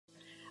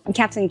I'm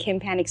Captain Kim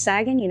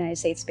Panic-Sagan, United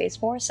States Space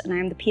Force, and I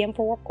am the PM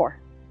for Warp Core.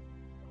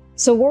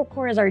 So Warp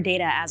Core is our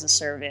data as a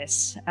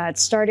service. It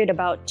started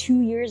about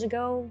 2 years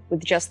ago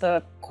with just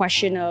the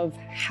question of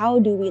how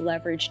do we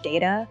leverage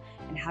data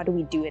and how do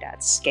we do it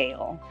at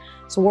scale?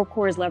 So Warp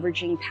Core is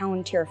leveraging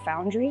Palantir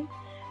Foundry,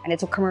 and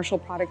it's a commercial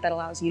product that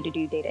allows you to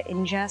do data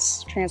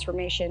ingest,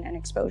 transformation, and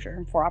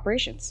exposure for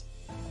operations.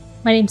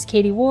 My name's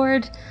Katie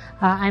Ward.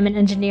 I'm an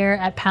engineer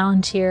at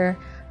Palantir.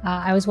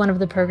 I was one of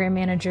the program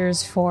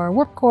managers for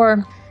Warp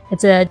Core.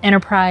 It's an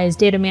enterprise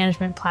data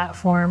management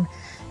platform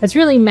that's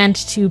really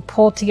meant to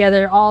pull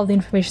together all the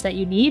information that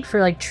you need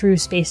for true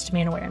space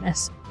domain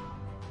awareness.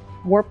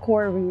 Warp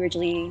Core we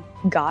originally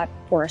got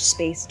for our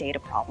space data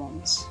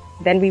problems.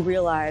 Then we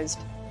realized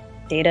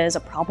data is a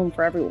problem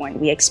for everyone.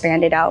 We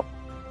expanded out.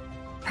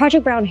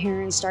 Project Brown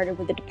Heron started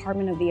with the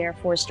Department of the Air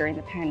Force during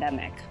the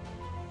pandemic.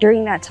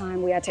 During that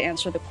time, we had to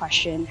answer the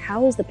question,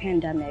 how is the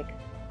pandemic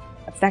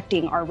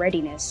affecting our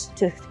readiness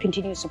to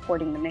continue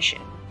supporting the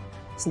mission?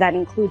 So that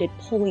included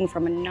pulling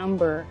from a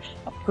number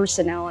of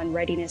personnel and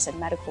readiness and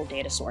medical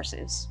data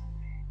sources.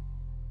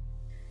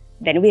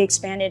 Then we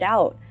expanded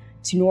out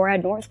to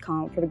NORAD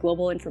Northcom for the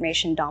Global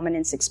Information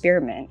Dominance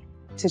Experiment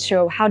to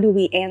show how do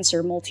we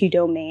answer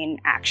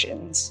multi-domain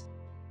actions.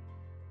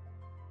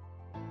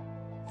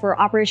 For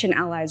Operation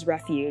Allies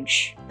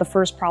Refuge, the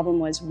first problem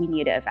was we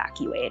need to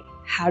evacuate.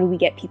 How do we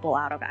get people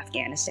out of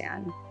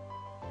Afghanistan?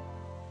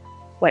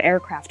 What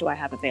aircraft do I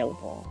have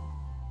available?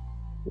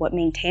 What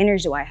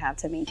maintainers do I have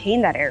to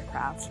maintain that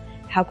aircraft?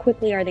 How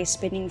quickly are they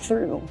spinning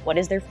through? What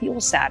is their fuel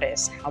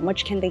status? How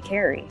much can they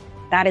carry?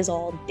 That is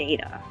all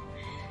data.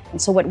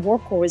 And so what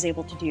Warp Core was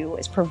able to do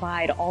is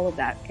provide all of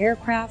that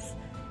aircraft,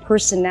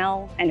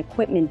 personnel, and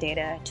equipment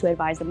data to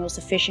advise the most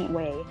efficient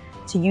way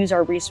to use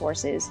our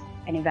resources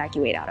and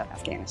evacuate out of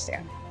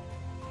Afghanistan.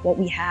 What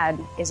we had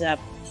is a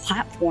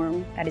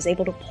platform that is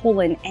able to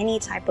pull in any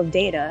type of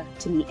data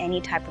to meet any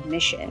type of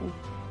mission.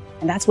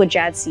 And that's what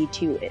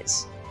JADC2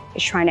 is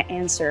trying to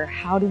answer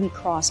how do we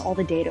cross all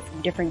the data from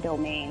different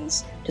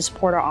domains to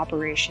support our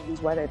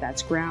operations, whether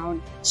that's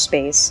ground,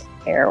 space,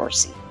 air, or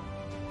sea.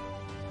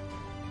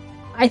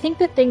 I think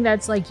the thing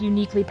that's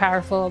uniquely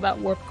powerful about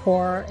Warp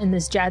Core in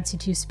this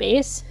JADC2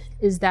 space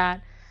is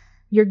that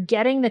you're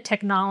getting the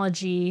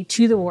technology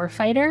to the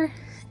warfighter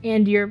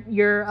and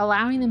you're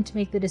allowing them to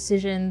make the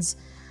decisions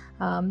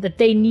that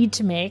they need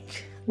to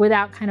make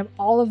without kind of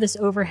all of this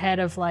overhead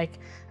of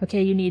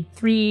okay, you need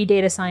 3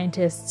 data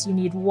scientists, you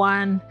need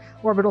 1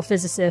 orbital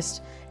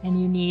physicist,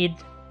 and you need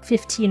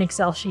 15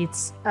 Excel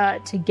sheets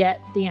to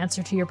get the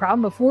answer to your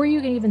problem before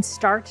you can even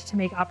start to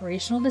make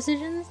operational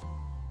decisions.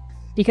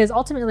 Because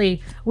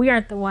ultimately, we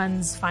aren't the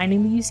ones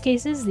finding the use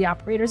cases, the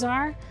operators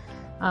are,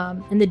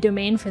 and the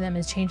domain for them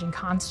is changing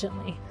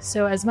constantly.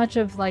 So as much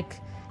of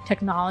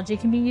technology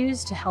can be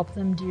used to help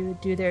them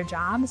do their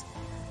jobs,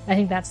 I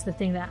think that's the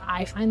thing that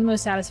I find the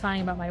most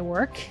satisfying about my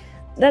work.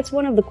 That's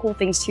one of the cool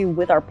things too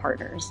with our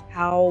partners,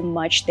 how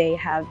much they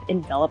have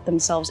enveloped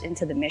themselves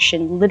into the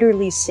mission,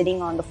 literally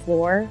sitting on the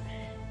floor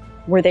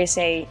where they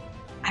say,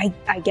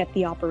 I get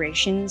the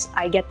operations,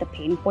 I get the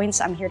pain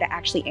points, I'm here to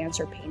actually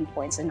answer pain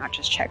points and not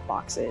just check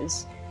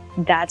boxes.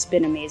 That's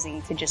been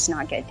amazing to just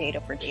not get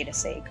data for data's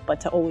sake, but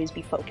to always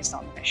be focused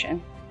on the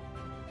mission.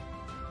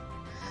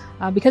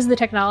 Because of the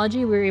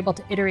technology, we were able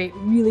to iterate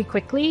really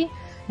quickly.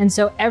 And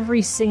so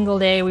every single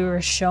day we were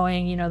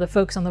showing, the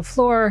folks on the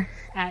floor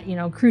at,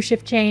 crew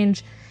shift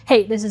change,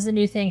 hey, this is a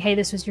new thing. Hey,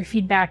 this was your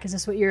feedback. Is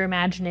this what you're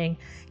imagining?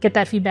 Get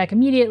that feedback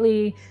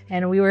immediately.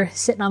 And we were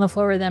sitting on the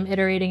floor with them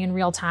iterating in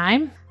real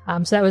time.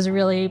 So that was a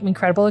really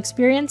incredible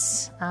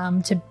experience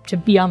to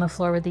be on the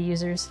floor with the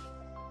users.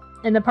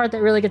 And the part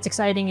that really gets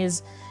exciting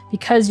is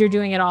because you're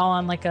doing it all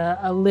on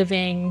a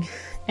living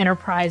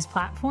enterprise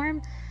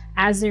platform,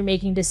 as they're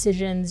making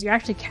decisions, you're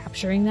actually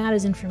capturing that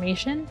as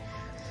information.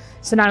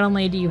 So not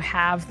only do you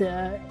have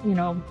the,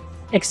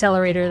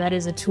 accelerator that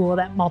is a tool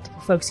that multiple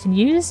folks can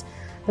use,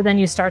 but then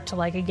you start to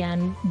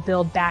again,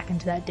 build back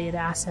into that data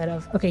asset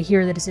of, okay,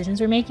 here are the decisions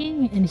we're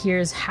making, and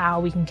here's how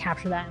we can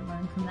capture that and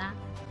learn from that.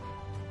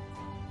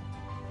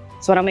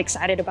 So what I'm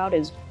excited about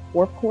is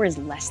Warp Core is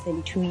less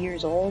than 2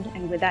 years old,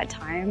 and with that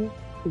time,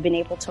 we've been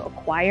able to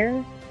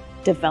acquire,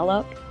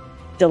 develop,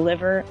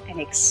 deliver,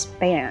 and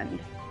expand,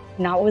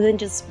 not within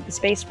just the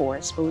Space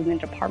Force, but within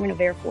the Department of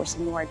Air Force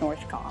and NORAD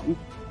Northcom.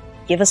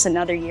 Give us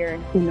another year,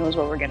 and who knows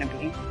where we're going to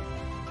be.